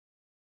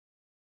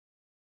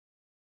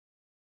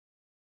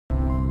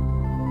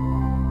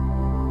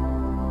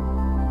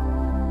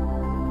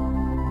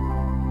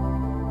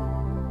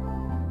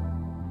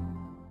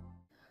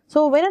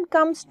So when it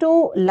comes to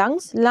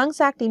lungs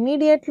act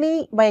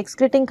immediately by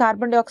excreting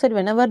carbon dioxide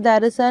whenever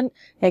there is an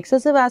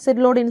excessive acid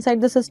load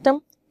inside the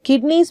system.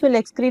 Kidneys will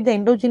excrete the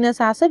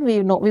endogenous acid.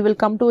 We will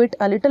come to it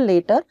a little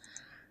later.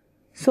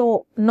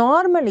 So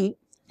normally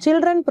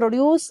children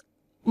produce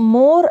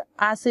more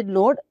acid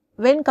load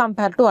when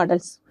compared to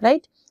adults,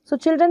 right? So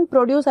children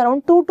produce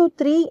around 2 to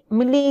 3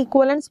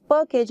 milliequivalents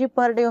per kg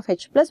per day of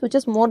H+, which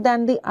is more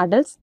than the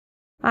adults.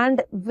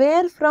 And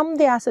where from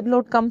the acid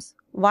load comes?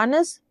 One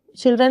is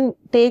children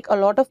take a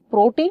lot of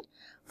protein.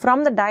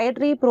 From the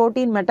dietary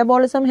protein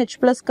metabolism, H+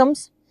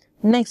 comes.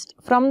 Next,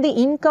 from the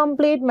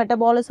incomplete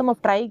metabolism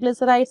of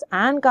triglycerides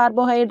and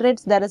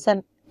carbohydrates, there is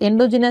an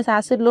endogenous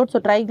acid load. So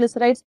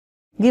triglycerides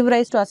give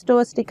rise to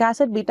acetoacetic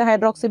acid, beta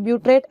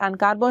hydroxybutyrate, and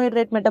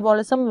carbohydrate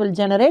metabolism will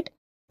generate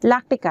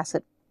lactic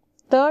acid.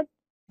 Third,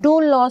 two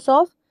loss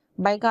of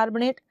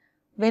bicarbonate.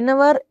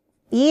 Whenever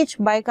each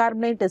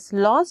bicarbonate is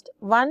lost,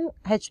 one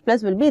H+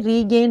 will be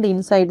regained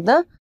inside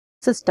the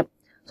system.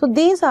 So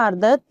these are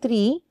the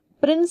three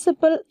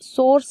principal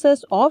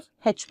sources of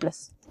H+.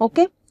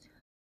 Okay.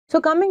 So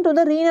coming to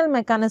the renal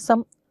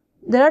mechanism,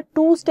 there are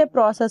two-step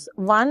process.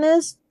 One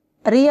is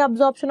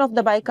reabsorption of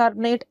the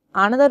bicarbonate.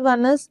 Another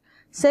one is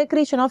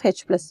secretion of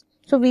H+.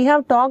 So we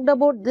have talked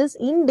about this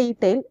in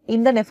detail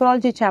in the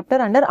nephrology chapter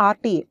under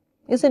RTA,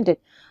 isn't it?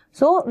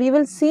 So we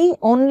will see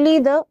only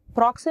the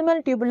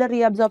proximal tubular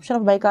reabsorption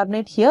of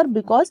bicarbonate here,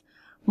 because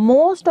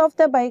most of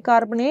the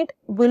bicarbonate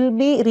will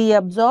be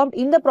reabsorbed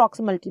in the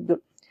proximal tubule.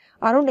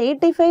 Around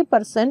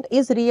 85%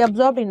 is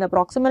reabsorbed in the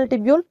proximal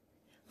tubule.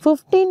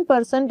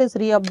 15% is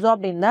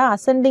reabsorbed in the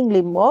ascending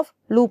limb of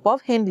loop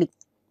of Henle.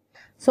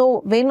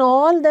 So when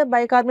all the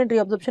bicarbonate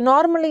reabsorption,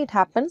 normally it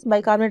happens,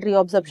 bicarbonate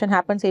reabsorption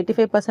happens,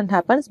 85%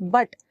 happens,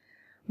 but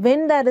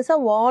when there is a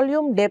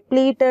volume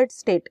depleted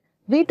state,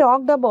 we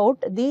talked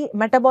about the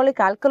metabolic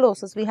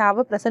alkalosis. We have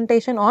a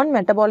presentation on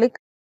metabolic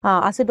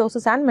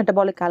acidosis and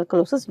metabolic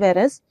alkalosis,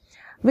 whereas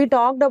we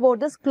talked about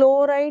this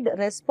chloride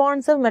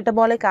responsive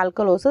metabolic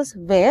alkalosis,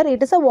 where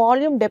it is a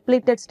volume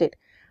depleted state.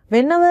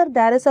 Whenever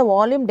there is a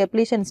volume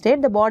depletion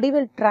state, the body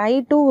will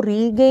try to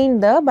regain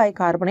the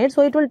bicarbonate.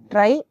 So it will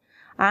try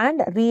and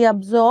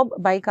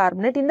reabsorb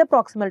bicarbonate in the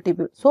proximal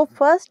tubule. So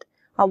first,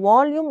 a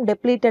volume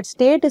depleted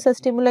state is a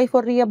stimuli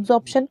for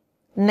reabsorption.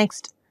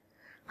 Next,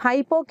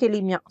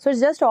 hypokalemia. So it's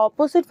just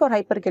opposite for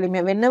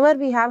hyperkalemia. Whenever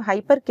we have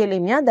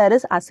hyperkalemia, there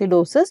is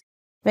acidosis.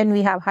 When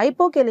we have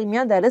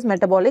hypokalemia, there is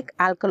metabolic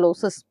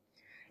alkalosis.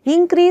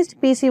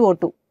 Increased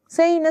PCO2.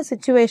 Say in a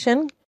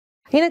situation,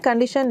 in a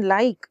condition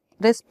like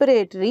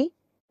respiratory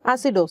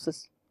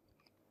acidosis.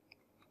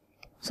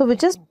 So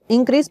which is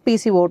increased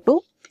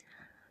PCO2.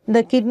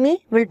 The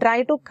kidney will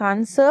try to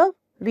conserve,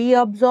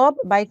 reabsorb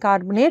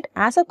bicarbonate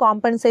as a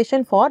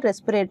compensation for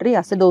respiratory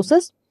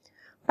acidosis.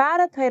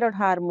 Parathyroid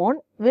hormone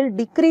will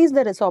decrease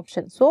the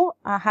resorption. So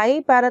a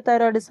high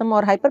parathyroidism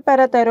or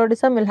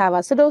hyperparathyroidism will have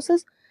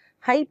acidosis.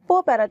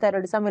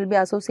 Hypoparathyroidism will be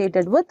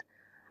associated with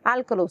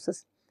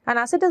alkalosis. And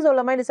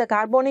acetazolamide is a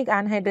carbonic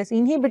anhydrase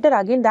inhibitor.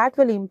 Again, that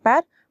will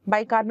impair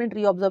bicarbonate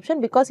reabsorption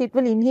because it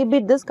will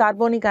inhibit this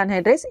carbonic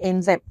anhydrase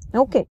enzyme.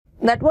 Okay.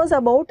 That was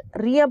about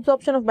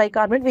reabsorption of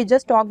bicarbonate. We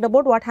just talked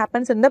about what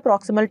happens in the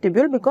proximal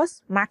tubule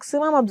because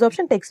maximum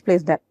absorption takes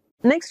place there.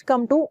 Next,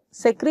 come to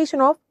secretion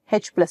of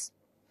H+.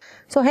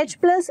 So H+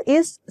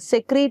 is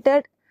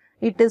secreted.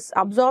 It is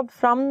absorbed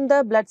from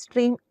the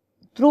bloodstream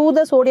through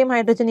the sodium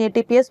hydrogen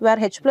ATPase, where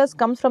H+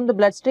 comes from the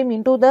bloodstream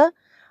into the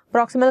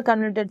proximal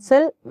convoluted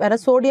cell,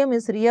 whereas sodium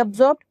is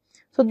reabsorbed.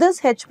 So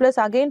this H+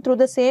 again through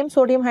the same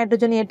sodium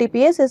hydrogen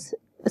ATPase is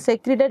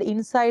secreted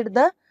inside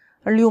the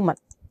lumen.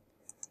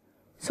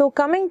 So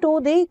coming to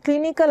the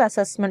clinical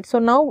assessment. So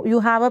now you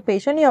have a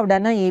patient, you have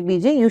done a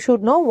ABG, you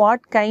should know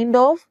what kind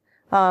of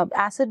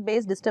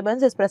acid-base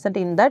disturbance is present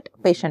in that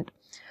patient.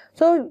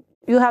 So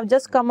you have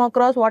just come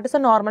across what is a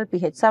normal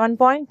pH.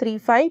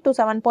 7.35 to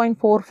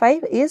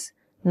 7.45 is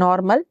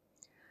normal.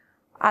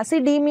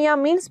 Acidemia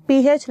means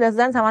pH less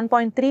than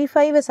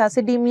 7.35 is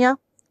acidemia.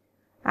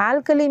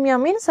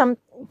 Alkalemia means some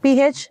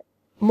pH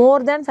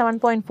more than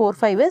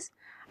 7.45 is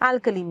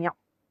alkalemia.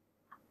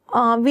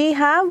 We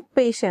have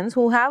patients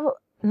who have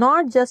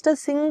not just a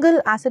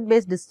single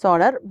acid-base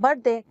disorder,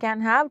 but they can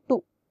have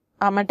two,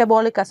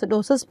 metabolic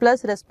acidosis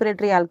plus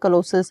respiratory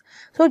alkalosis.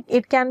 So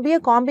it can be a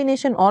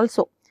combination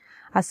also.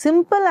 A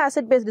simple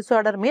acid-base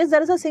disorder means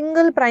there is a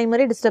single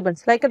primary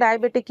disturbance, like a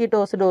diabetic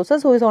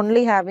ketoacidosis who is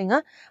only having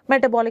a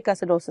metabolic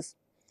acidosis.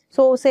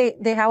 So say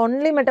they have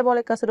only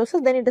metabolic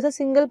acidosis, then it is a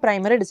single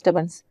primary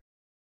disturbance.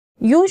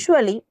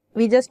 Usually,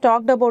 we just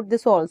talked about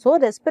this also,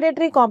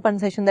 respiratory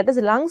compensation, that is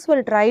lungs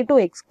will try to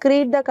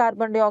excrete the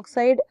carbon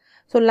dioxide.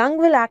 So lung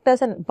will act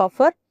as a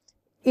buffer.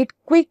 It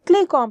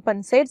quickly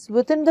compensates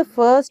within the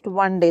first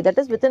 1 day, that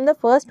is within the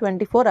first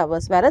 24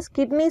 hours, whereas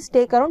kidneys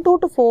take around 2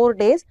 to 4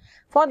 days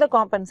for the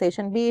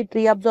compensation, be it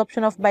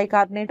reabsorption of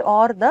bicarbonate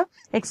or the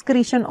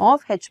excretion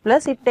of H+.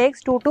 It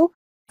takes 2 to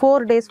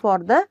 4 days for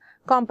the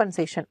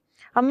compensation.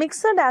 A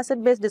mixed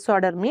acid-base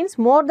disorder means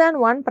more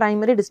than one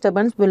primary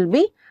disturbance will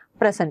be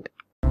present.